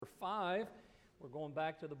5. We're going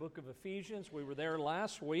back to the book of Ephesians. We were there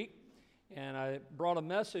last week, and I brought a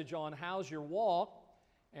message on how's your walk.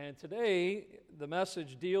 And today, the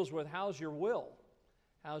message deals with how's your will.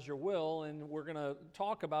 How's your will? And we're going to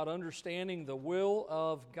talk about understanding the will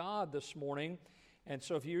of God this morning. And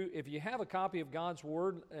so if you have a copy of God's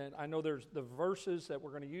Word, and I know there's the verses that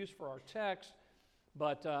we're going to use for our text,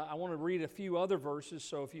 but I want to read a few other verses.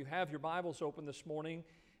 So if you have your Bibles open this morning,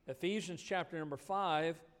 Ephesians chapter number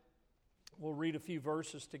 5, we'll read a few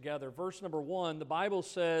verses together. Verse number 1, the Bible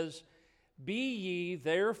says, "Be ye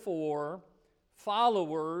therefore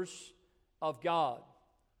followers of God,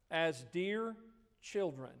 as dear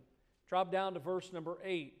children." Drop down to verse number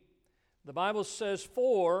 8. The Bible says,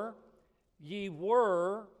 "For ye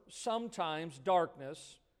were sometimes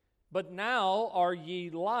darkness, but now are ye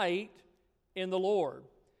light in the Lord.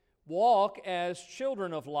 Walk as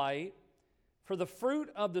children of light, for the fruit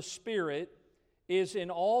of the Spirit is in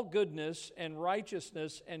all goodness and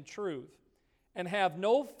righteousness and truth, and have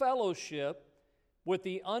no fellowship with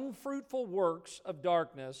the unfruitful works of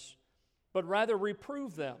darkness, but rather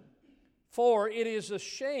reprove them. For it is a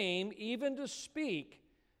shame even to speak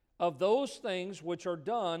of those things which are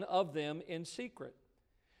done of them in secret.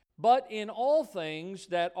 But in all things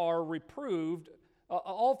that are reproved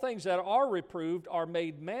are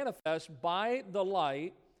made manifest by the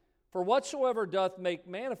light, for whatsoever doth make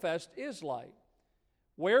manifest is light.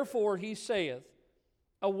 Wherefore he saith,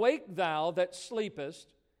 Awake thou that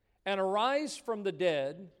sleepest, and arise from the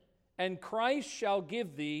dead, and Christ shall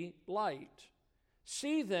give thee light.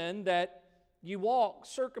 See then that ye walk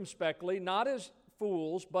circumspectly, not as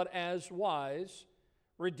fools, but as wise,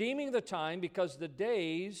 redeeming the time, because the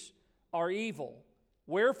days are evil.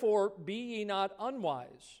 Wherefore be ye not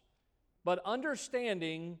unwise, but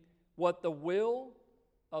understanding what the will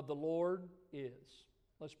of the Lord is."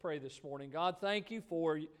 Let's pray this morning. God, thank you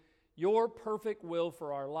for your perfect will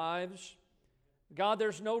for our lives. God,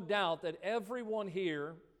 there's no doubt that everyone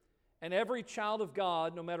here and every child of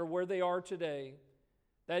God, no matter where they are today,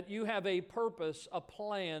 that you have a purpose, a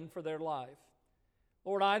plan for their life.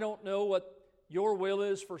 Lord, I don't know what your will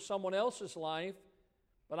is for someone else's life,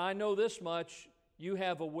 but I know this much: you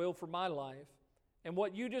have a will for my life. And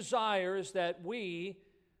what you desire is that we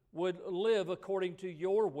would live according to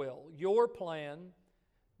your will, your plan,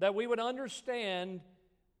 that we would understand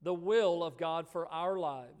the will of God for our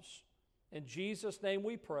lives. In Jesus' name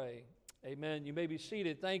we pray. Amen. You may be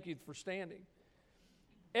seated. Thank you for standing.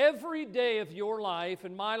 Every day of your life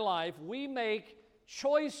and my life, we make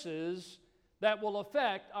choices that will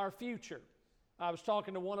affect our future. I was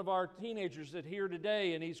talking to one of our teenagers that here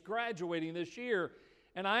today, and he's graduating this year.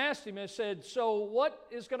 And I asked him, I said, "So what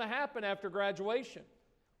is going to happen after graduation?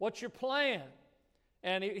 What's your plan?"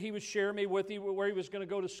 And he was sharing me with you where he was going to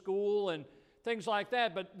go to school and things like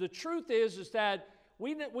that. But the truth is that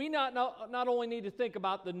we not only need to think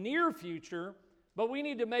about the near future, but we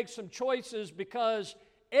need to make some choices, because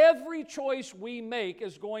every choice we make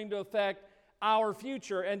is going to affect our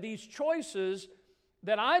future. And these choices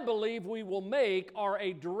that I believe we will make are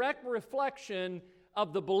a direct reflection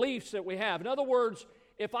of the beliefs that we have. In other words,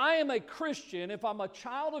 if I am a Christian, if I'm a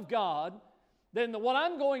child of God, then what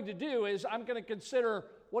I'm going to do is I'm going to consider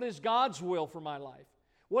what is God's will for my life.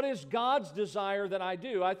 What is God's desire that I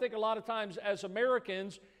do? I think a lot of times as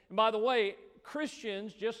Americans, and by the way,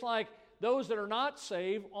 Christians, just like those that are not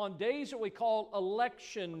saved, on days that we call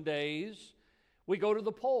election days, we go to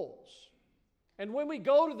the polls. And when we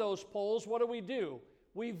go to those polls, what do?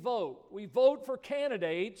 We vote. We vote for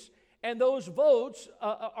candidates, and those votes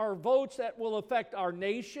are votes that will affect our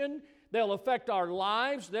nation. They'll affect our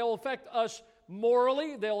lives. They'll affect us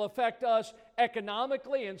morally. They'll affect us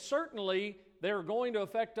economically, and certainly they're going to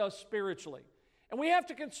affect us spiritually. And we have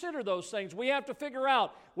to consider those things. We have to figure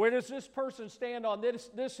out, where does this person stand on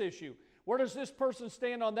this issue? Where does this person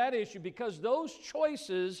stand on that issue? Because those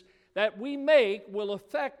choices that we make will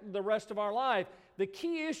affect the rest of our life. The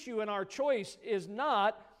key issue in our choice is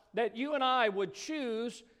not that you and I would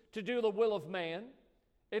choose to do the will of man.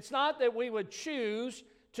 It's not that we would choose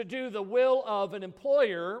to do the will of an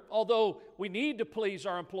employer, although we need to please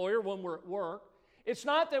our employer when we're at work. It's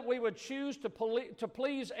not that we would choose to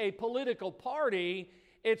please a political party.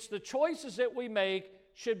 It's the choices that we make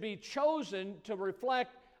should be chosen to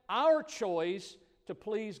reflect our choice to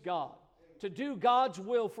please God, to do God's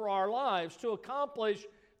will for our lives, to accomplish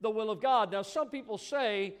the will of God. Now, some people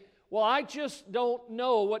say, "Well, I just don't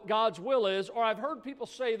know what God's will is," or I've heard people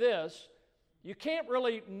say this: "You can't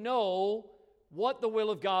really know what the will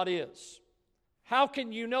of God is. How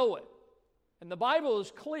can you know it?" And the Bible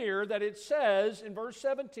is clear that it says in verse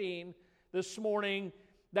 17 this morning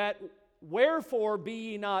that wherefore be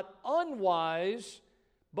ye not unwise,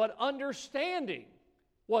 but understanding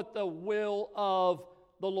what the will of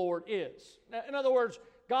the Lord is. Now, in other words,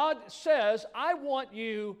 God says, I want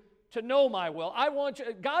you to know my will.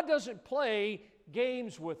 God doesn't play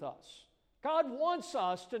games with us. God wants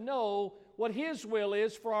us to know what His will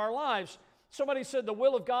is for our lives. Somebody said the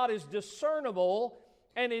will of God is discernible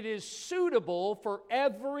and it is suitable for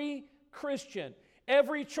every Christian.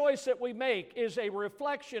 Every choice that we make is a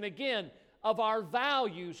reflection, again, of our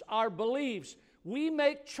values, our beliefs. We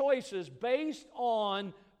make choices based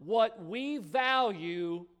on what we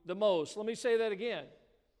value the most. Let me say that again.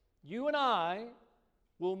 You and I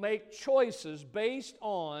will make choices based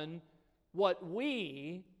on what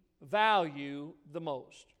we value the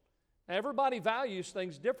most. Everybody values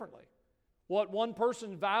things differently. What one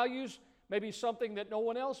person values may be something that no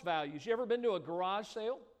one else values. You ever been to a garage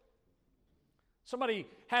sale? Somebody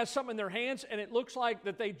has something in their hands and it looks like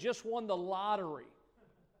that they just won the lottery.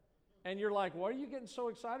 And you're like, why are you getting so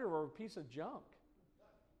excited over a piece of junk?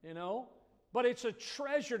 You know? But it's a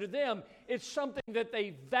treasure to them. It's something that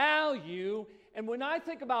they value. And when I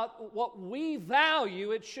think about what we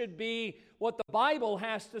value, it should be what the Bible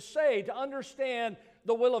has to say to understand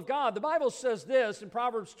the will of God. The Bible says this in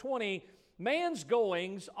Proverbs 20, man's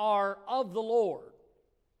goings are of the Lord.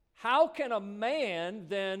 How can a man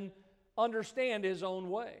then understand his own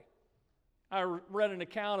way? I read an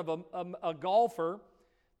account of a golfer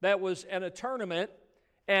that was at a tournament,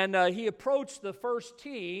 and he approached the first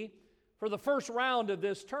tee for the first round of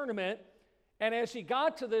this tournament, and as he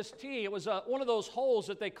got to this tee, it was one of those holes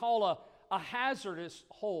that they call a hazardous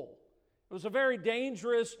hole. It was a very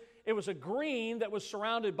dangerous, it was a green that was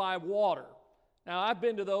surrounded by water. Now, I've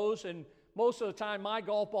been to those, and most of the time my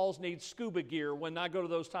golf balls need scuba gear when I go to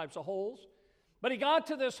those types of holes. But he got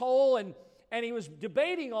to this hole, and he was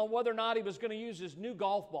debating on whether or not he was going to use his new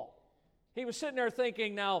golf ball. He was sitting there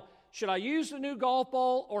thinking, now, should I use the new golf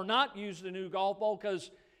ball or not use the new golf ball? Because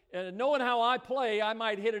knowing how I play, I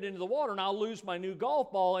might hit it into the water and I'll lose my new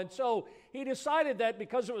golf ball. And so he decided that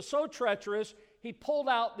because it was so treacherous, he pulled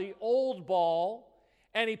out the old ball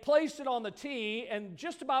and he placed it on the tee, and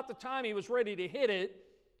just about the time he was ready to hit it,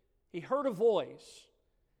 he heard a voice.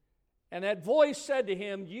 And that voice said to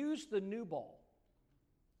him, use the new ball.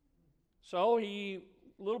 So he,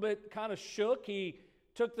 a little bit kind of shook, he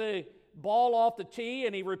took the ball off the tee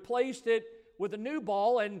and he replaced it with a new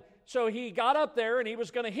ball, and so he got up there and he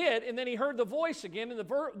was going to hit, and then he heard the voice again, and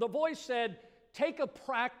the voice said, take a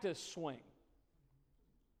practice swing.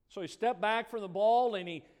 So he stepped back from the ball and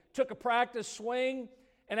he took a practice swing,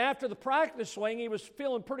 and after the practice swing he was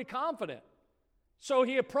feeling pretty confident. So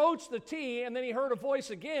he approached the tee, and then he heard a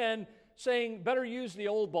voice again saying, better use the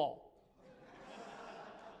old ball.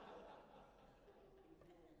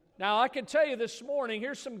 Now, I can tell you this morning,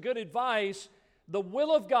 here's some good advice. The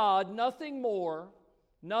will of God, nothing more,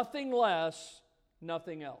 nothing less,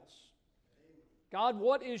 nothing else. God,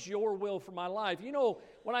 what is your will for my life? You know,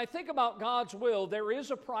 when I think about God's will, there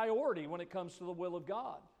is a priority when it comes to the will of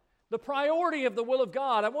God. The priority of the will of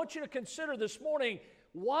God, I want you to consider this morning,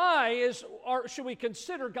 should we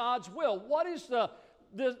consider God's will? What is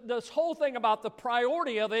this whole thing about the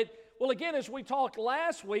priority of it? Well, again, as we talked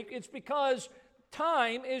last week, it's because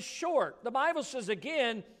time is short. The Bible says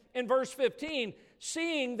again in verse 15,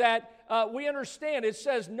 seeing that we understand, it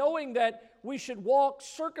says, knowing that we should walk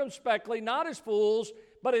circumspectly, not as fools,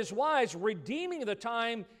 but as wise, redeeming the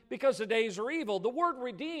time because the days are evil. The word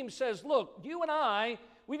redeem says, look, you and I,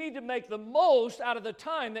 we need to make the most out of the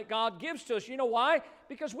time that God gives to us. You know why?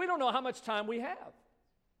 Because we don't know how much time we have.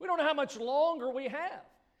 We don't know how much longer we have.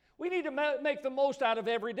 We need to make the most out of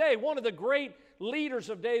every day. One of the great leaders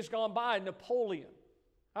of days gone by, Napoleon.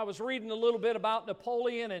 I was reading a little bit about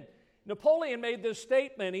Napoleon, and Napoleon made this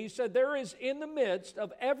statement. He said, there is in the midst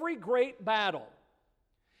of every great battle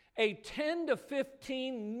a 10 to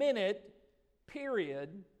 15 minute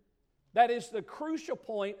period that is the crucial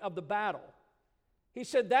point of the battle. He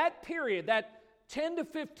said that period, that 10 to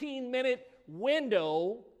 15 minute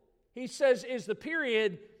window, he says, is the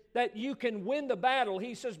period that you can win the battle.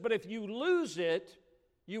 He says, but if you lose it,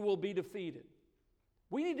 you will be defeated.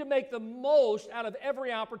 We need to make the most out of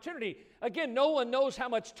every opportunity. Again, no one knows how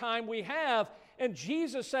much time we have, and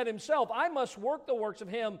Jesus said himself, I must work the works of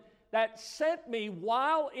him that sent me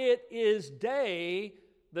while it is day.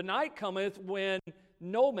 The night cometh when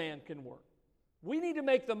no man can work. We need to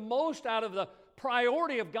make the most out of the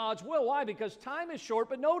priority of God's will. Why? Because time is short,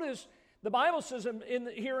 but notice the Bible says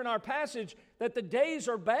here in our passage that the days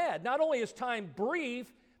are bad. Not only is time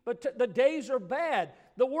brief, but the days are bad.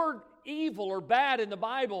 The word evil or bad in the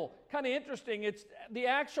Bible, kind of interesting, it's the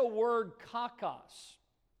actual word kakos.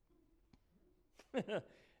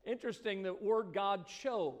 Interesting, the word God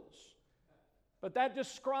chose. But that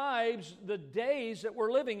describes the days that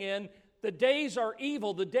we're living in. The days are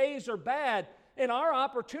evil. The days are bad. And our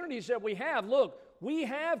opportunities that we have, look, we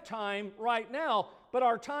have time right now, but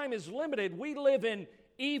our time is limited. We live in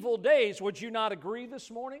evil days. Would you not agree this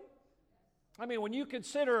morning? I mean, when you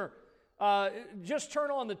consider, just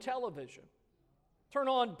turn on the television. Turn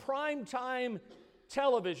on primetime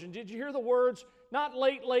television. Did you hear the words? Not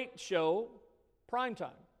late show, primetime.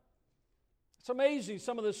 It's amazing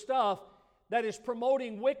some of the stuff that is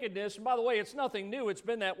promoting wickedness. And by the way, it's nothing new. It's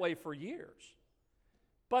been that way for years.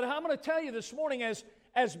 But I'm going to tell you this morning,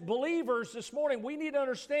 as believers this morning, we need to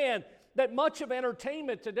understand that much of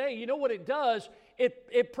entertainment today, you know what it does?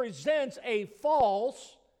 It presents a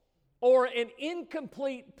false or an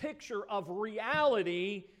incomplete picture of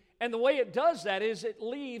reality. And the way it does that is it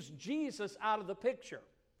leaves Jesus out of the picture.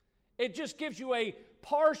 It just gives you a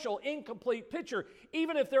partial, incomplete picture.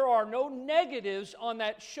 Even if there are no negatives on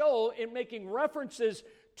that show in making references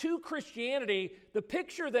to Christianity, the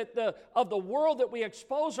picture of the world that we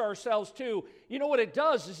expose ourselves to, you know what it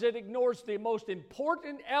does is it ignores the most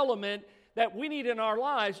important element that we need in our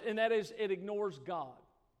lives, and that is it ignores God.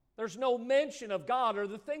 There's no mention of God or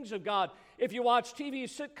the things of God. If you watch TV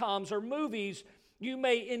sitcoms or movies, you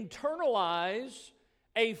may internalize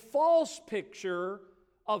a false picture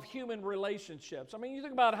of human relationships. I mean, you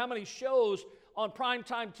think about how many shows on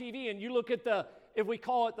primetime TV, and you look at if we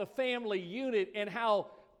call it the family unit, and how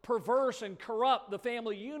perverse and corrupt the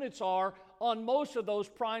family units are on most of those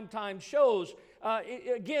primetime shows.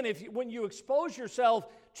 Again, when you expose yourself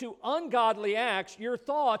to ungodly acts, your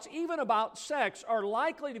thoughts, even about sex, are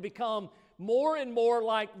likely to become more and more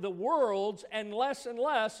like the world's and less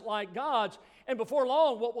like God's. And before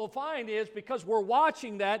long, what we'll find is, because we're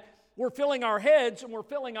watching that, we're filling our heads and we're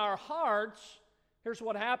filling our hearts. Here's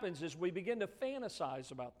what happens is we begin to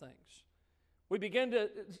fantasize about things. We begin to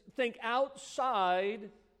think outside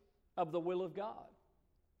of the will of God.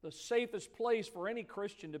 The safest place for any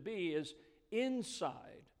Christian to be is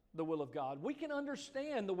inside the will of God. We can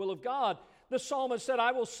understand the will of God. The psalmist said,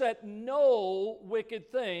 I will set no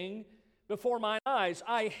wicked thing before mine eyes.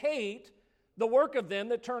 I hate the work of them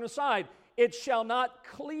that turn aside. It shall not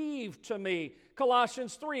cleave to me.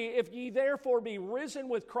 Colossians 3, if ye therefore be risen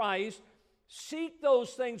with Christ, seek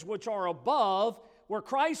those things which are above, where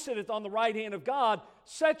Christ sitteth on the right hand of God.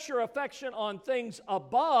 Set your affection on things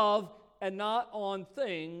above and not on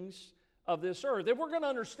things of this earth. If we're going to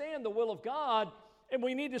understand the will of God, and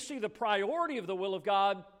we need to see the priority of the will of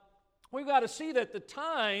God, we've got to see that the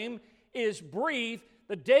time is brief,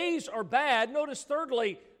 the days are bad. Notice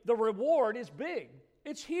thirdly, the reward is big.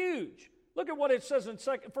 It's huge. Look at what it says in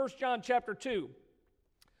 1 John chapter 2.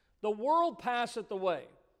 The world passeth away,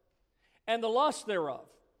 and the lust thereof.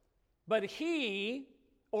 But he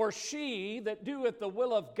or she that doeth the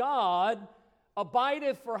will of God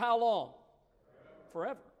abideth for how long?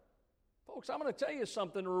 Forever. Folks, I'm going to tell you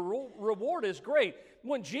something. Reward is great.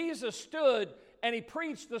 When Jesus stood and he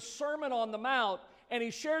preached the Sermon on the Mount and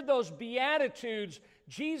he shared those Beatitudes,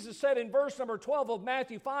 Jesus said in verse number 12 of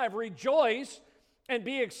Matthew 5, rejoice and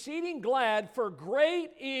be exceeding glad, for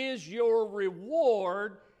great is your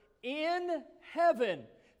reward in heaven.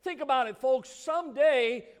 Think about it, folks.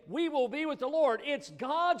 Someday we will be with the Lord. It's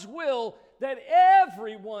God's will that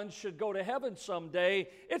everyone should go to heaven someday.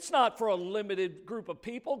 It's not for a limited group of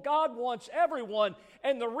people. God wants everyone.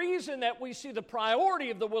 And the reason that we see the priority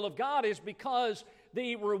of the will of God is because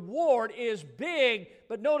the reward is big.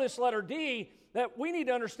 But notice letter D, that we need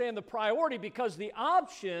to understand the priority because the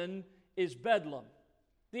option is bedlam.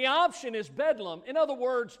 The option is bedlam. In other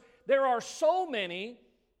words, there are so many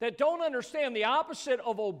that don't understand the opposite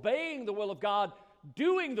of obeying the will of God.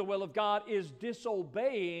 Doing the will of God is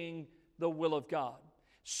disobeying the will of God.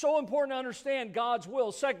 So important to understand God's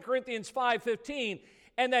will. 2 Corinthians 5:15,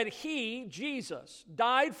 and that he, Jesus,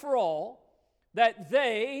 died for all, that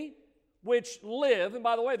they which live, and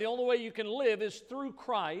by the way, the only way you can live is through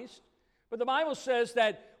Christ, but the Bible says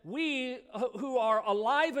that we who are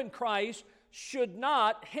alive in Christ should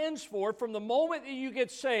not, henceforth, from the moment that you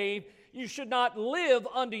get saved, you should not live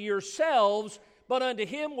unto yourselves, but unto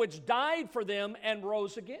him which died for them and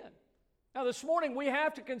rose again. Now this morning we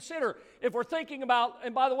have to consider, if we're thinking about,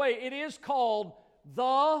 and by the way, it is called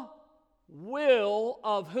the will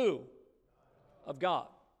of who? Of God.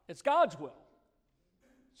 It's God's will.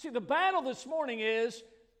 See, the battle this morning is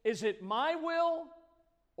it my will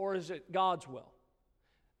or is it God's will?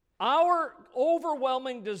 Our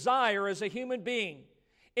overwhelming desire as a human being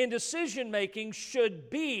in decision making should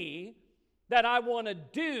be that I want to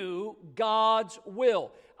do God's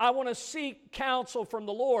will. I want to seek counsel from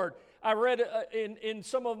the Lord. I read in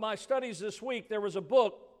some of my studies this week, there was a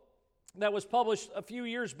book that was published a few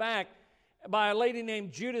years back by a lady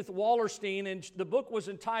named Judith Wallerstein, and the book was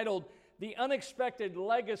entitled The Unexpected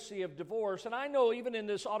Legacy of Divorce. And I know even in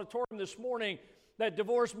this auditorium this morning that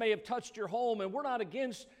divorce may have touched your home, and we're not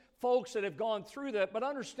against folks that have gone through that, but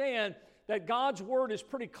understand that God's Word is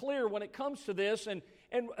pretty clear when it comes to this. And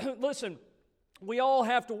listen, we all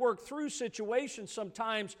have to work through situations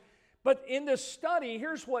sometimes, but in this study,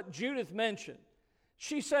 here's what Judith mentioned.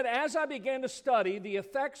 She said, as I began to study the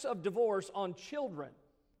effects of divorce on children,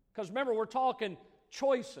 because remember, we're talking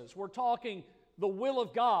choices, we're talking the will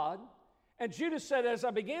of God, and Judith said, as I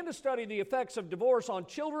began to study the effects of divorce on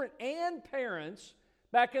children and parents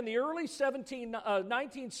back in the early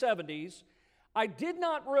 1970s, I did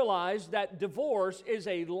not realize that divorce is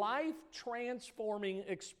a life-transforming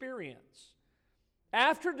experience.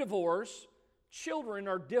 After divorce, children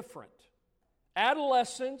are different.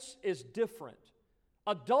 Adolescence is different.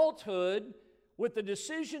 Adulthood, with the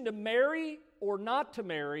decision to marry or not to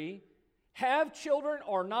marry, have children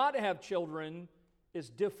or not have children, is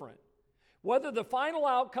different. Whether the final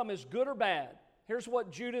outcome is good or bad, here's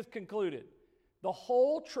what Judith concluded. The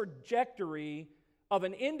whole trajectory of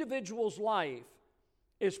an individual's life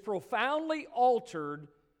is profoundly altered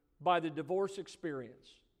by the divorce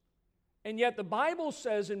experience. And yet the Bible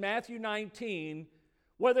says in Matthew 19,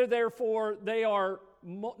 whether therefore they are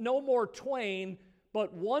no more twain,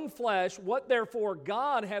 but one flesh, what therefore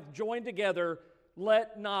God hath joined together,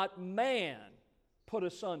 let not man put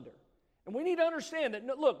asunder. And we need to understand that,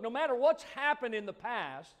 look, no matter what's happened in the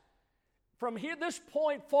past, from this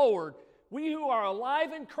point forward, we who are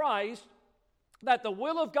alive in Christ, that the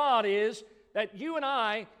will of God is that you and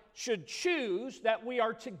I should choose that we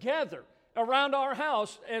are together around our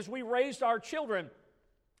house as we raised our children.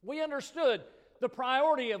 We understood the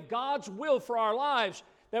priority of God's will for our lives,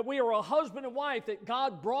 that we are a husband and wife that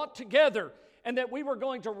God brought together, and that we were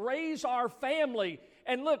going to raise our family.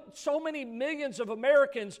 And look, so many millions of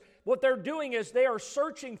Americans, what they're doing is they are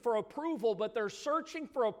searching for approval, but they're searching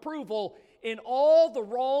for approval in all the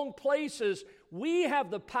wrong places. We have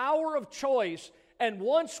the power of choice, and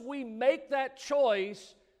once we make that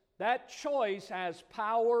choice has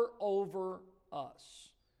power over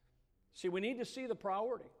us. See, we need to see the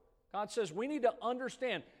priority. God says we need to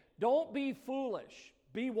understand. Don't be foolish.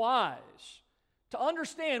 Be wise. To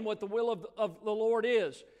understand what the will of the Lord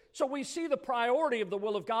is. So we see the priority of the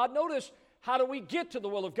will of God. Notice, how do we get to the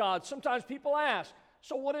will of God? Sometimes people ask,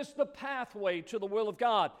 so what is the pathway to the will of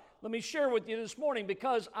God? Let me share with you this morning,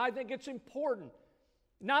 because I think it's important,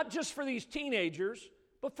 not just for these teenagers,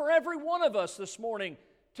 but for every one of us this morning,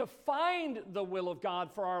 to find the will of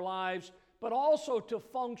God for our lives, but also to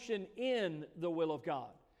function in the will of God.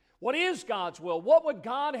 What is God's will? What would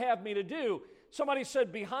God have me to do? Somebody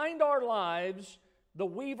said, behind our lives, the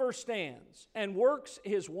weaver stands and works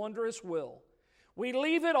his wondrous will. We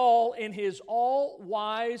leave it all in his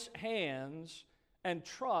all-wise hands and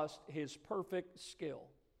trust his perfect skill.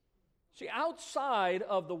 See, outside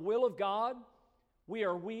of the will of God, we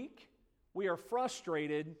are weak, we are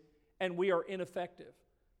frustrated, and we are ineffective.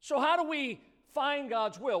 So how do we find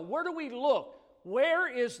God's will? Where do we look? Where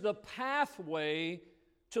is the pathway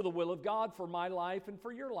to the will of God for my life and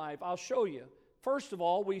for your life? I'll show you. First of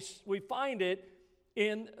all, we find it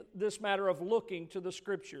in this matter of looking to the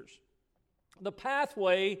Scriptures. The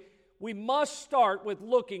pathway, we must start with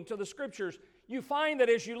looking to the Scriptures. You find that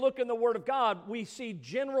as you look in the Word of God, we see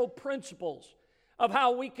general principles of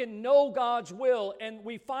how we can know God's will, and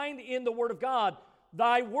we find in the Word of God,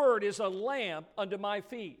 thy word is a lamp unto my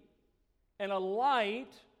feet and a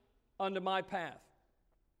light unto my path.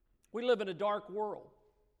 We live in a dark world.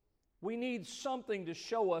 We need something to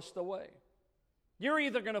show us the way. You're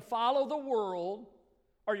either going to follow the world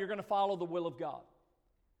or you're going to follow the will of God.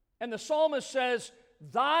 And the psalmist says,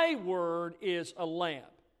 thy word is a lamp.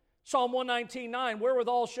 Psalm 119:9,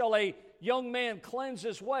 wherewithal shall a young man cleanse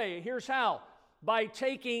his way? Here's how. By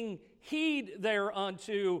taking heed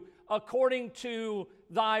thereunto according to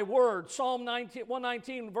thy word. Psalm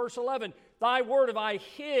 119, verse 11, thy word have I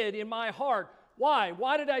hid in my heart. Why?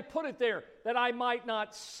 Why did I put it there? That I might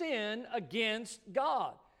not sin against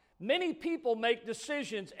God. Many people make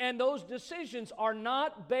decisions, and those decisions are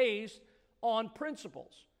not based on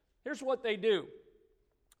principles. Here's what they do.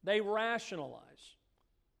 They rationalize.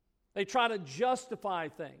 They try to justify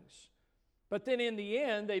things. But then in the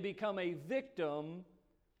end, they become a victim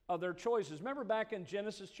of their choices. Remember back in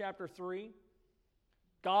Genesis chapter 3?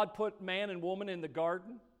 God put man and woman in the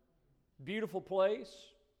garden. Beautiful place.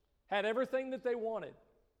 Had everything that they wanted.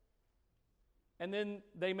 And then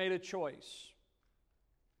they made a choice.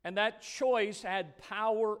 And that choice had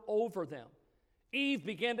power over them. Eve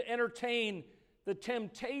began to entertain the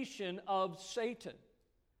temptation of Satan.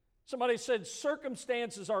 Somebody said,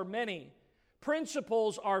 circumstances are many,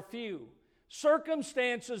 principles are few.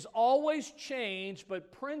 Circumstances always change,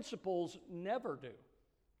 but principles never do.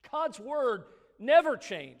 God's Word never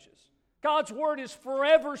changes. God's Word is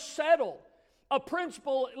forever settled. A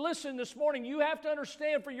principle, listen, this morning, you have to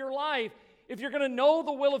understand for your life, if you're going to know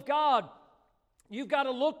the will of God, you've got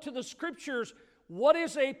to look to the Scriptures. What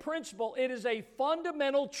is a principle? It is a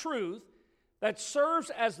fundamental truth that serves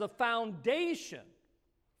as the foundation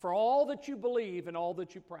for all that you believe and all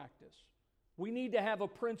that you practice. We need to have a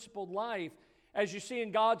principled life. As you see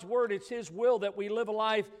in God's Word, it's His will that we live a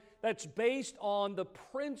life that's based on the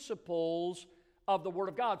principles of the Word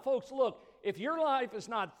of God. Folks, look, if your life is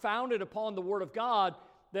not founded upon the Word of God,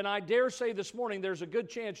 then I dare say this morning there's a good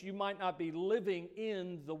chance you might not be living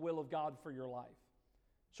in the will of God for your life.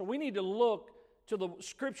 So we need to look to the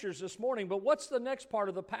Scriptures this morning. But what's the next part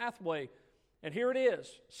of the pathway? And here it is.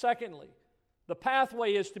 Secondly, the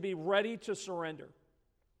pathway is to be ready to surrender.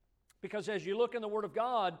 Because as you look in the Word of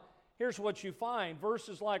God, here's what you find.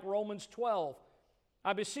 Verses like Romans 12.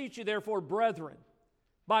 I beseech you, therefore, brethren,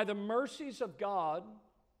 by the mercies of God,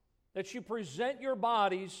 that you present your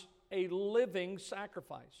bodies a living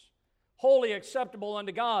sacrifice, wholly acceptable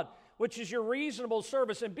unto God, which is your reasonable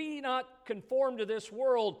service. And be ye not conformed to this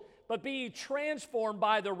world, but be ye transformed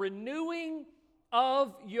by the renewing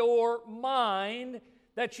of your mind,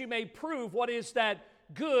 that you may prove what is that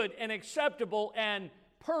good and acceptable and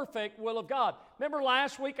perfect will of God. Remember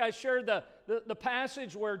last week I shared the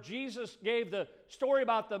passage where Jesus gave the story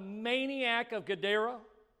about the maniac of Gadara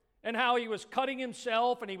and how he was cutting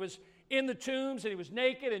himself and he was in the tombs and he was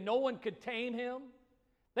naked and no one could tame him.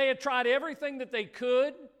 They had tried everything that they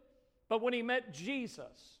could, but when he met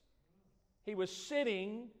Jesus, he was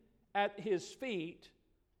sitting at his feet,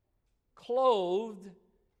 clothed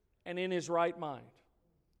and in his right mind.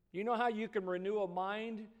 You know how you can renew a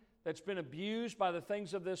mind that's been abused by the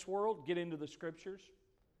things of this world? Get into the Scriptures.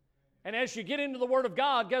 And as you get into the Word of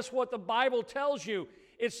God, guess what the Bible tells you?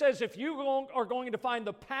 It says if you are going to find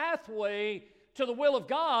the pathway to the will of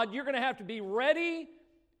God, you're going to have to be ready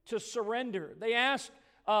to surrender. They asked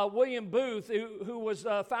William Booth, who was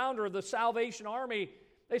the founder of the Salvation Army,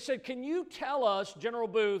 they said, can you tell us, General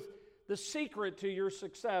Booth, the secret to your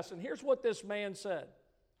success? And here's what this man said.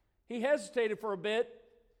 He hesitated for a bit.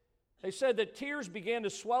 They said that tears began to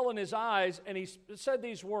swell in his eyes, and he said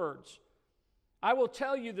these words, I will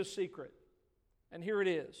tell you the secret, and here it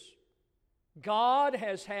is. God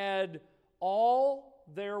has had all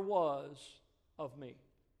there was of me.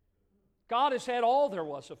 God has had all there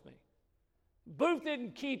was of me. Booth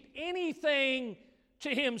didn't keep anything to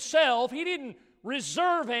himself. He didn't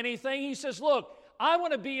reserve anything. He says, look, I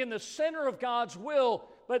want to be in the center of God's will.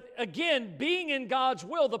 But again, being in God's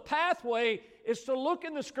will, the pathway is to look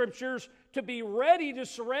in the Scriptures, to be ready to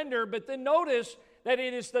surrender. But then notice that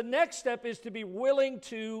it is the next step is to be willing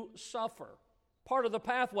to suffer. Part of the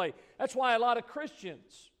pathway. That's why a lot of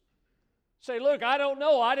Christians say, look, I don't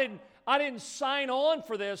know. I didn't sign on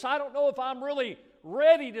for this. I don't know if I'm really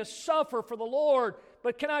ready to suffer for the Lord.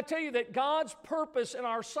 But can I tell you that God's purpose in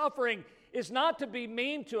our suffering is not to be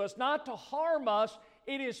mean to us, not to harm us.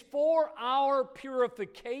 It is for our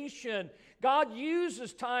purification. God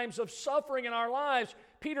uses times of suffering in our lives.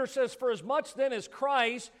 Peter says, for as much then as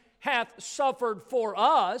Christ hath suffered for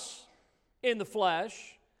us in the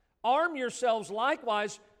flesh, arm yourselves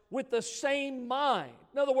likewise with the same mind.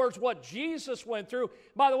 In other words, what Jesus went through.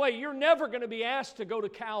 By the way, you're never going to be asked to go to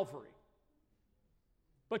Calvary.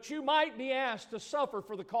 But you might be asked to suffer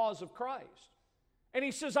for the cause of Christ. And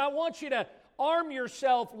he says, I want you to arm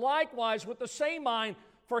yourself likewise with the same mind,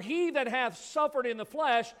 for he that hath suffered in the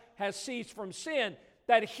flesh has ceased from sin,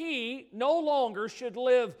 that he no longer should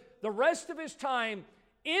live the rest of his time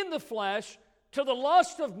in the flesh to the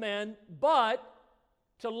lust of men, but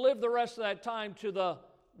to live the rest of that time to the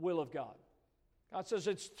will of God. God says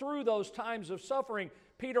it's through those times of suffering.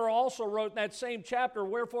 Peter also wrote in that same chapter,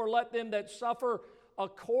 wherefore let them that suffer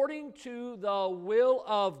according to the will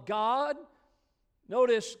of God,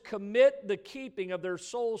 notice, commit the keeping of their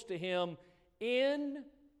souls to him in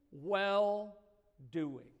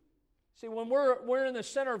well-doing. See, when we're in the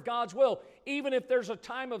center of God's will, even if there's a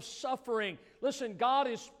time of suffering, listen, God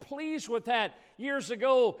is pleased with that. Years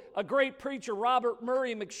ago, a great preacher, Robert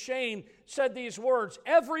Murray McShane, said these words,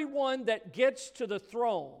 everyone that gets to the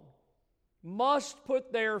throne must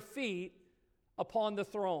put their feet upon the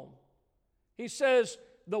throne. He says,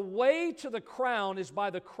 the way to the crown is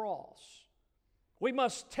by the cross. We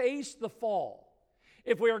must taste the fall.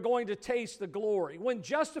 if we are going to taste the glory. When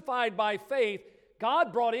justified by faith,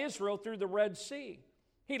 God brought Israel through the Red Sea.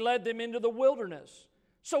 He led them into the wilderness.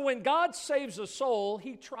 So when God saves a soul,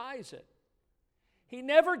 He tries it. He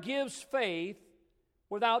never gives faith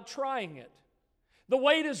without trying it. The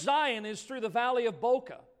way to Zion is through the valley of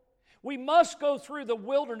Boca. We must go through the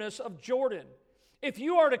wilderness of Jordan. If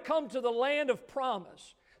you are to come to the land of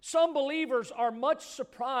promise, some believers are much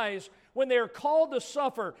surprised when they are called to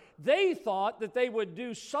suffer. They thought that they would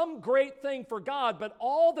do some great thing for God, but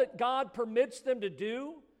all that God permits them to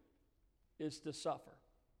do is to suffer.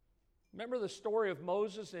 Remember the story of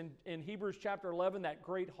Moses in Hebrews chapter 11, that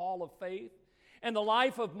great hall of faith? And the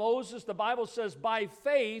life of Moses, the Bible says, by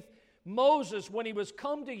faith, Moses, when he was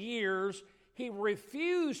come to years, he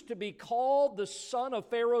refused to be called the son of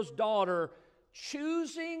Pharaoh's daughter,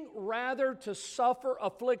 choosing rather to suffer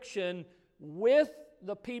affliction with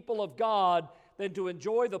the people of God than to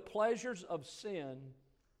enjoy the pleasures of sin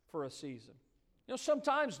for a season. You know,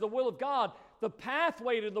 sometimes the will of God, the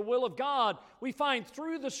pathway to the will of God, we find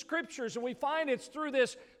through the Scriptures, and we find it's through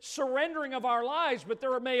this surrendering of our lives, but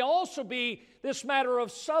there may also be this matter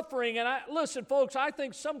of suffering. And listen, folks, I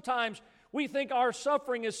think sometimes we think our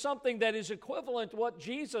suffering is something that is equivalent to what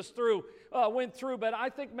Jesus went through, but I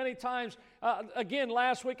think many times, again,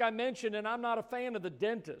 last week I mentioned, and I'm not a fan of the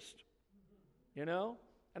dentist, you know?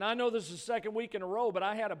 And I know this is the second week in a row, but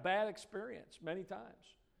I had a bad experience many times.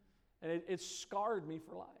 And it scarred me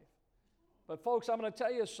for life. But folks, I'm going to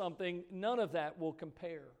tell you something. None of that will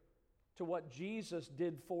compare to what Jesus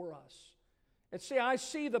did for us. And see, I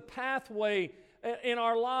see the pathway in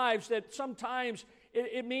our lives that sometimes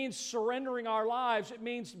it means surrendering our lives. It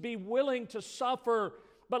means to be willing to suffer.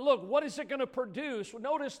 But look, what is it going to produce? Well,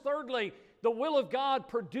 notice thirdly, the will of God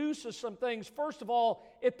produces some things. First of all,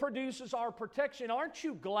 it produces our protection. Aren't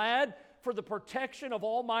you glad for the protection of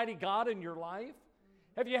Almighty God in your life?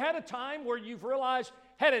 Have you had a time where you've realized,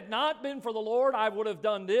 had it not been for the Lord, I would have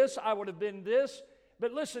done this, I would have been this?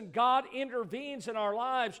 But listen, God intervenes in our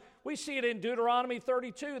lives. We see it in Deuteronomy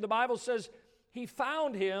 32. The Bible says, He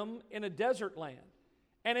found him in a desert land,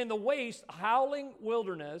 and in the waste, howling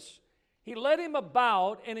wilderness. He led him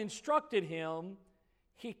about and instructed him.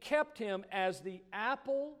 He kept him as the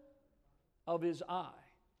apple of His eye.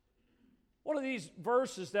 One of these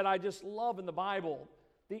verses that I just love in the Bible,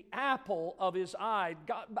 the apple of His eye,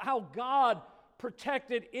 God, how God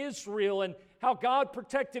protected Israel and how God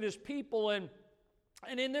protected His people. And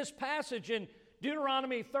in this passage in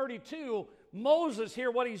Deuteronomy 32, Moses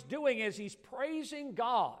here, what he's doing is he's praising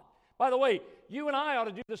God. By the way, you and I ought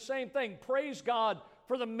to do the same thing. Praise God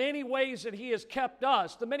for the many ways that He has kept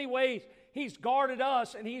us, the many ways He's guarded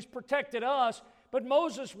us and He's protected us. But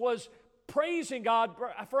Moses was praising God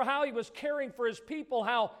for how he was caring for his people,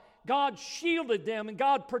 how God shielded them and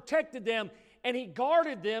God protected them, and He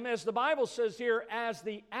guarded them, as the Bible says here, as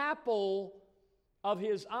the apple of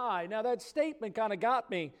His eye. Now that statement kind of got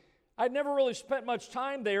me. I'd never really spent much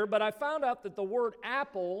time there, but I found out that the word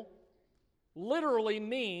apple literally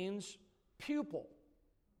means pupil,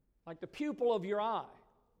 like the pupil of your eye.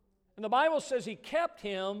 And the Bible says He kept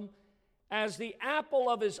him as the apple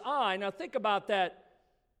of His eye. Now think about that,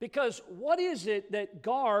 because what is it that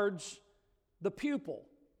guards the pupil?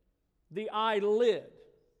 The eyelid.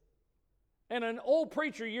 And an old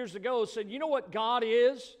preacher years ago said, you know what God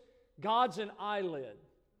is? God's an eyelid.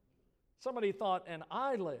 Somebody thought, an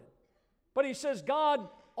eyelid. But he says God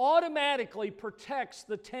automatically protects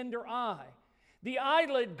the tender eye. The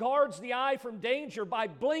eyelid guards the eye from danger. By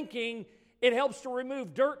blinking, it helps to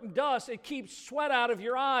remove dirt and dust. It keeps sweat out of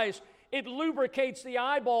your eyes. It lubricates the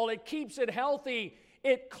eyeball. It keeps it healthy.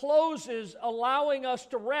 It closes, allowing us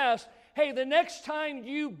to rest. Hey, the next time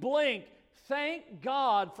you blink, thank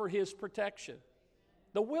God for His protection.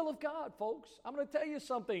 The will of God, folks. I'm going to tell you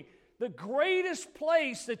something. The greatest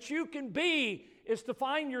place that you can be is to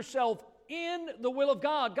find yourself in the will of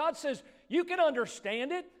God. God says you can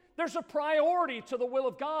understand it. There's a priority to the will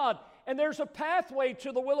of God, and there's a pathway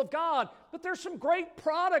to the will of God. But there's some great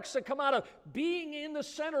products that come out of being in the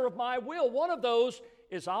center of my will. One of those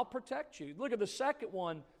is I'll protect you. Look at the second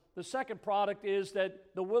one. The second product is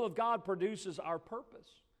that the will of God produces our purpose.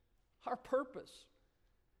 Our purpose.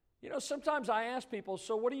 You know, sometimes I ask people,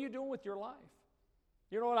 so what are you doing with your life?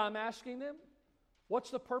 You know what I'm asking them? What's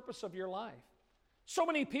the purpose of your life? So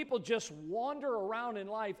many people just wander around in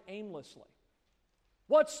life aimlessly.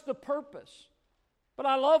 What's the purpose? But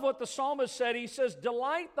I love what the psalmist said. He says,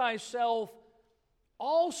 delight thyself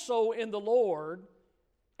also in the Lord.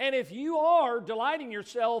 And if you are delighting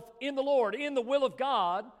yourself in the Lord, in the will of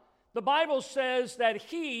God, the Bible says that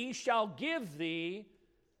He shall give thee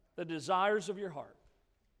the desires of your heart.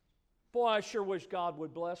 Boy, I sure wish God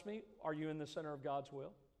would bless me. Are you in the center of God's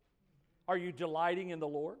will? Are you delighting in the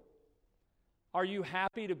Lord? Are you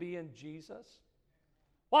happy to be in Jesus?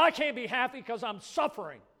 Well, I can't be happy because I'm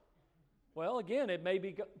suffering. Well, again, it may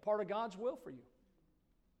be part of God's will for you.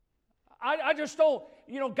 I just don't,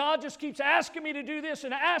 God just keeps asking me to do this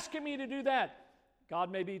and asking me to do that.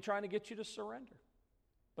 God may be trying to get you to surrender.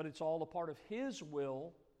 But it's all a part of His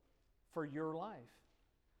will for your life.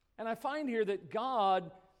 And I find here that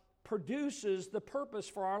God produces the purpose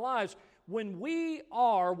for our lives. When we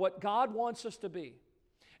are what God wants us to be,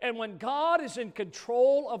 and when God is in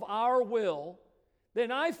control of our will,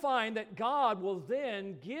 then I find that God will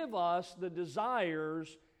then give us the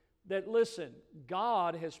desires that, listen,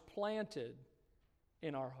 God has planted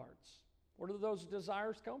in our hearts. Where do those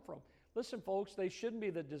desires come from? Listen, folks, they shouldn't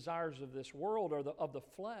be the desires of this world or of the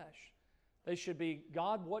flesh. They should be,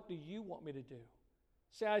 God, what do you want me to do?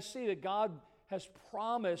 See, I see that God has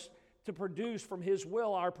promised to produce from His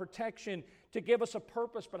will our protection, to give us a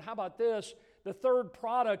purpose. But how about this? The third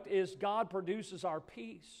product is God produces our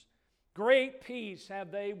peace. Great peace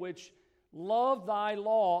have they which love thy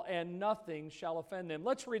law, and nothing shall offend them.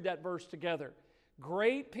 Let's read that verse together.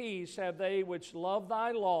 Great peace have they which love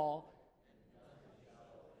thy law.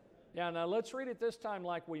 Yeah, now let's read it this time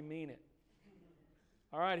like we mean it.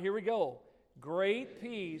 All right, here we go. Great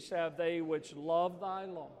peace have they which love thy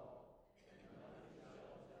law.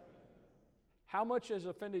 How much has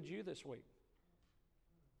offended you this week?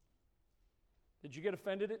 Did you get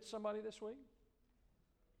offended at somebody this week?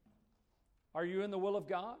 Are you in the will of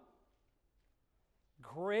God?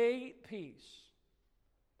 Great peace.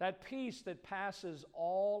 That peace that passes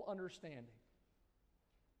all understanding.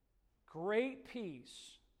 Great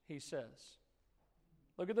peace, he says.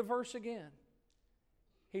 Look at the verse again.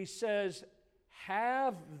 He says,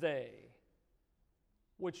 have they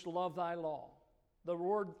which love thy law. The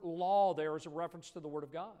word law there is a reference to the Word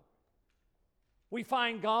of God. We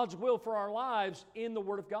find God's will for our lives in the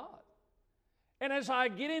Word of God. And as I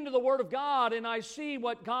get into the Word of God and I see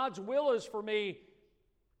what God's will is for me,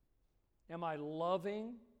 am I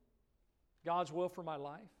loving God's will for my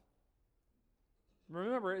life?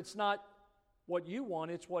 Remember, it's not what you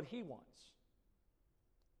want, it's what He wants.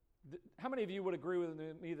 How many of you would agree with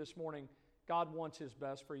me this morning, God wants His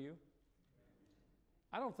best for you?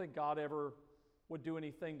 I don't think God ever would do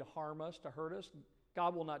anything to harm us, to hurt us.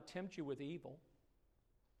 God will not tempt you with evil.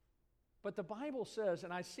 But the Bible says,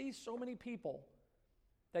 and I see so many people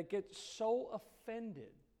that get so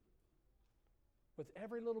offended with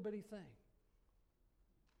every little bitty thing.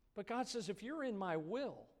 But God says, if you're in my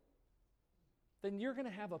will, then you're going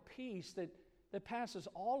to have a peace that passes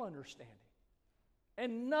all understanding.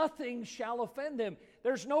 And nothing shall offend them.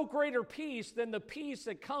 There's no greater peace than the peace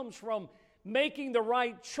that comes from making the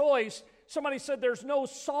right choice. Somebody said there's no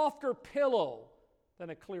softer pillow than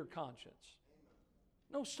a clear conscience.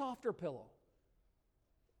 No softer pillow.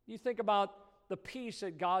 You think about the peace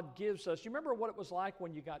that God gives us. You remember what it was like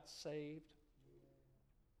when you got saved?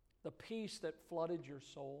 The peace that flooded your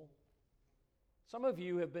soul. Some of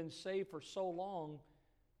you have been saved for so long,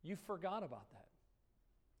 you forgot about that.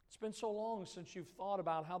 It's been so long since you've thought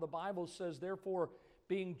about how the Bible says, therefore,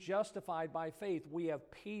 being justified by faith, we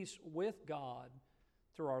have peace with God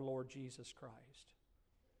through our Lord Jesus Christ.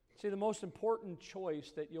 See, the most important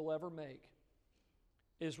choice that you'll ever make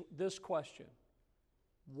is this question: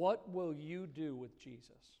 what will you do with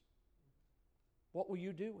Jesus? What will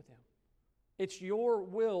you do with Him? It's your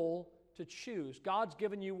will to choose. God's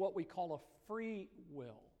given you what we call a free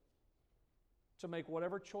will to make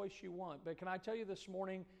whatever choice you want. But can I tell you this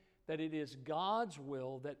morning that it is God's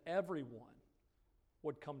will that everyone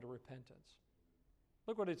would come to repentance?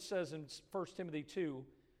 Look what it says in 1 Timothy 2.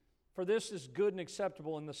 For this is good and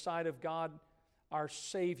acceptable in the sight of God our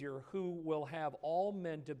Savior, who will have all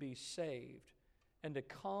men to be saved and to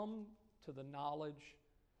come to the knowledge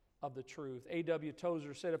of the truth. A.W.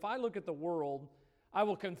 Tozer said, if I look at the world, I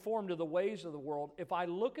will conform to the ways of the world. If I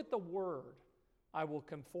look at the Word, I will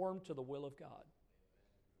conform to the will of God.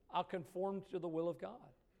 I'll conform to the will of God.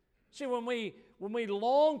 See, when we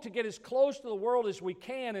long to get as close to the world as we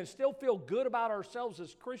can and still feel good about ourselves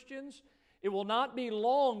as Christians, it will not be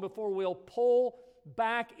long before we'll pull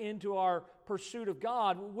back into our pursuit of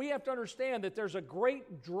God. We have to understand that there's a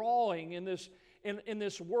great drawing in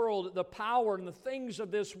this world, the power and the things of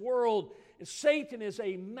this world. Satan is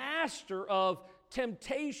a master of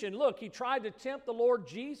temptation. Look, he tried to tempt the Lord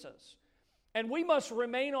Jesus. And we must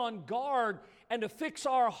remain on guard and to fix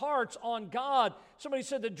our hearts on God. Somebody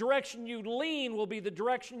said the direction you lean will be the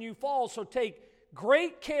direction you fall. So take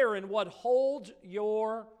great care in what holds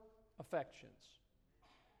your affections.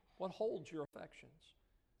 What holds your affections?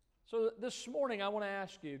 So this morning I want to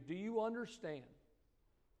ask you, do you understand?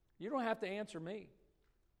 You don't have to answer me.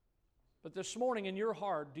 But this morning in your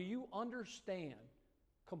heart, do you understand,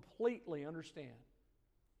 completely understand,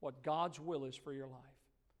 what God's will is for your life?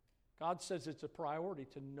 God says it's a priority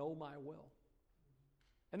to know my will.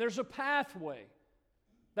 And there's a pathway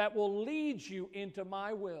that will lead you into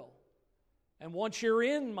my will. And once you're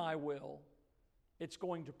in my will, it's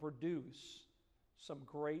going to produce some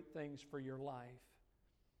great things for your life.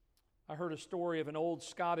 I heard a story of an old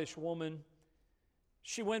Scottish woman.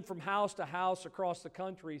 She went from house to house across the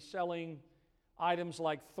country selling items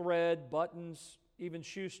like thread, buttons, even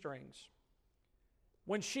shoestrings.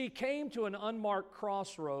 When she came to an unmarked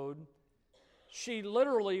crossroad, she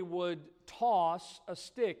literally would toss a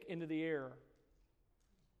stick into the air.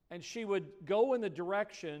 And she would go in the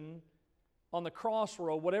direction on the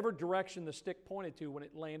crossroad, whatever direction the stick pointed to when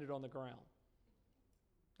it landed on the ground.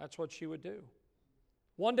 That's what she would do.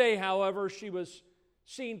 One day, however, she was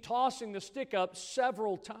seen tossing the stick up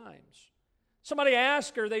several times. Somebody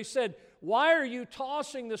asked her, they said, "Why are you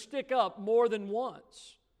tossing the stick up more than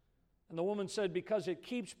once?" And the woman said, "Because it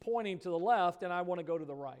keeps pointing to the left and I want to go to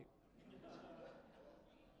the right."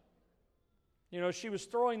 You know, she was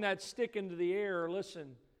throwing that stick into the air,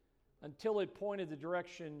 listen, until it pointed the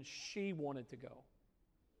direction she wanted to go.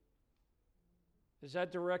 Is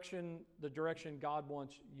that direction the direction God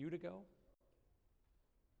wants you to go?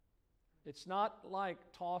 It's not like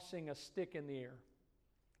tossing a stick in the air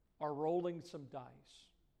or rolling some dice,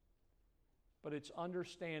 but it's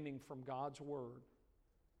understanding from God's Word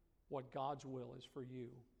what God's will is for you.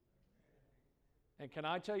 And can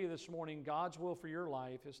I tell you this morning, God's will for your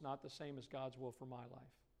life is not the same as God's will for my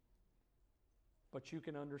life. But you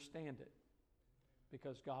can understand it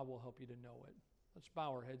because God will help you to know it. Let's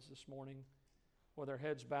bow our heads this morning with our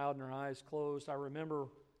heads bowed and our eyes closed. I remember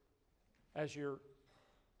as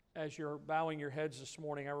you're bowing your heads this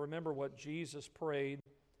morning, I remember what Jesus prayed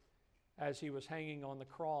as he was hanging on the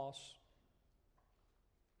cross.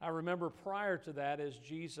 I remember prior to that as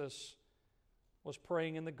Jesus was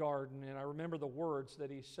praying in the garden, and I remember the words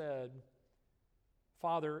that he said,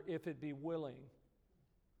 "Father, if it be willing,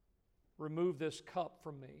 remove this cup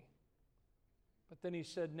from me." But then he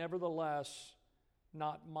said, "Nevertheless,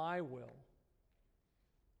 not my will,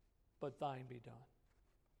 but thine be done."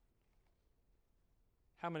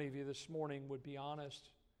 How many of you this morning would be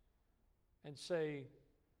honest and say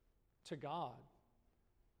to God,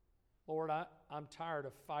 "Lord, I'm tired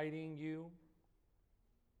of fighting you.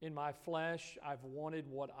 In my flesh, I've wanted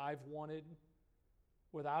what I've wanted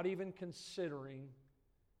without even considering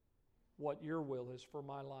what your will is for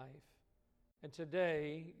my life. And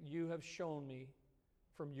today, you have shown me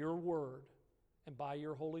from your word and by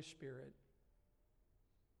your Holy Spirit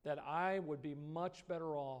that I would be much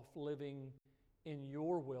better off living in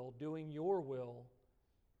your will, doing your will,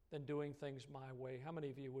 than doing things my way." How many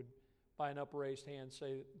of you would, by an upraised hand,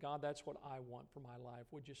 say, "God, that's what I want for my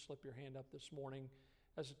life"? Would you slip your hand up this morning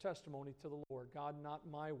as a testimony to the Lord? "God, not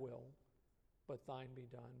my will, but thine be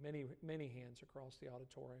done." Many, many hands across the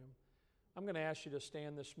auditorium. I'm going to ask you to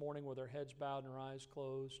stand this morning with our heads bowed and our eyes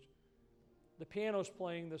closed. The piano's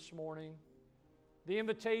playing this morning. The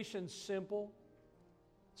invitation's simple.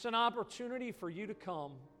 It's an opportunity for you to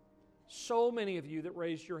come. So many of you that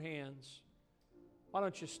raised your hands, why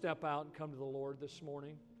don't you step out and come to the Lord this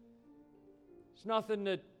morning? It's nothing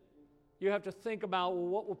that you have to think about, well,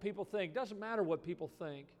 what will people think? It doesn't matter what people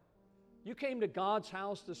think. You came to God's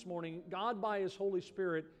house this morning. God, by His Holy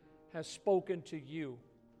Spirit, has spoken to you.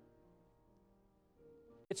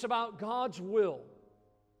 It's about God's will.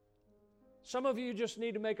 Some of you just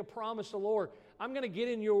need to make a promise to the Lord. I'm going to get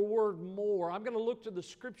in your word more. I'm going to look to the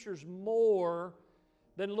Scriptures more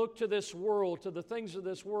than look to this world, to the things of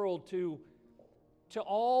this world, to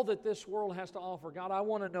all that this world has to offer. God, I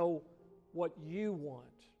want to know what you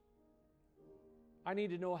want. I need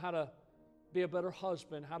to know how to be a better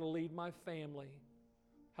husband, how to lead my family,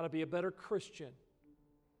 how to be a better Christian.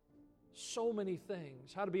 So many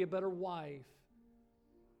things. How to be a better wife,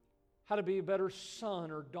 how to be a better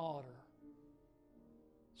son or daughter.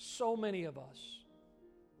 So many of us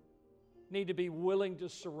need to be willing to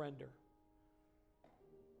surrender.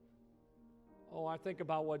 Oh, I think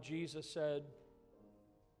about what Jesus said.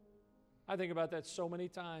 I think about that so many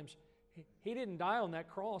times. He didn't die on that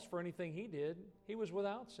cross for anything He did. He was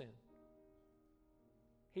without sin.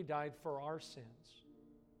 He died for our sins.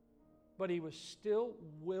 But He was still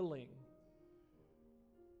willing.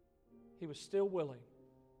 He was still willing.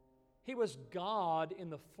 He was God in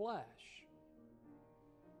the flesh.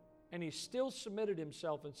 And He still submitted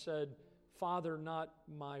Himself and said, "Father, not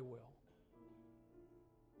my will,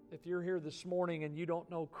 If you're here this morning and you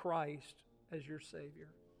don't know Christ as your Savior,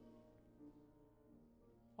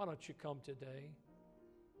 why don't you come today?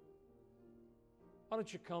 Why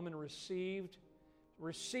don't you come and receive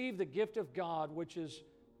the gift of God, which is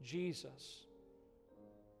Jesus?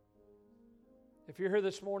 If you're here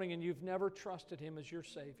this morning and you've never trusted Him as your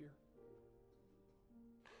Savior,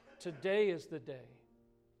 today is the day.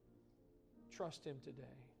 Trust Him today.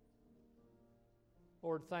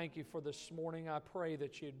 Lord, thank You for this morning. I pray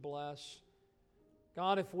that You'd bless.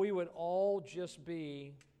 God, if we would all just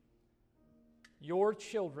be Your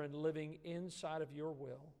children living inside of Your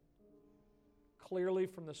will, clearly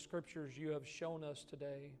from the Scriptures You have shown us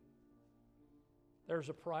today, there's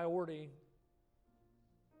a priority.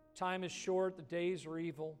 Time is short, the days are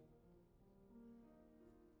evil.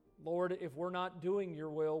 Lord, if we're not doing Your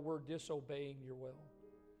will, we're disobeying Your will.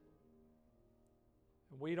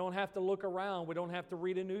 We don't have to look around. We don't have to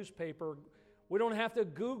read a newspaper. We don't have to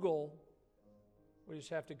Google. We just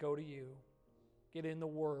have to go to You, get in the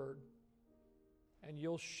Word, and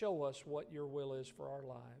You'll show us what Your will is for our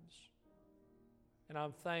lives. And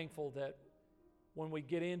I'm thankful that when we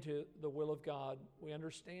get into the will of God, we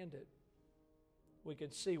understand it. We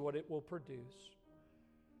can see what it will produce.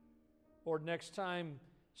 Lord, next time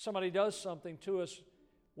somebody does something to us,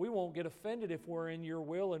 we won't get offended if we're in Your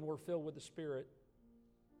will and we're filled with the Spirit.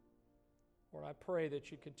 Lord, I pray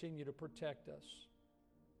that You continue to protect us,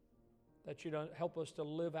 that You don't help us to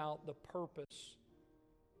live out the purpose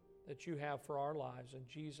that You have for our lives. In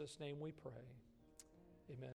Jesus' name we pray. Amen.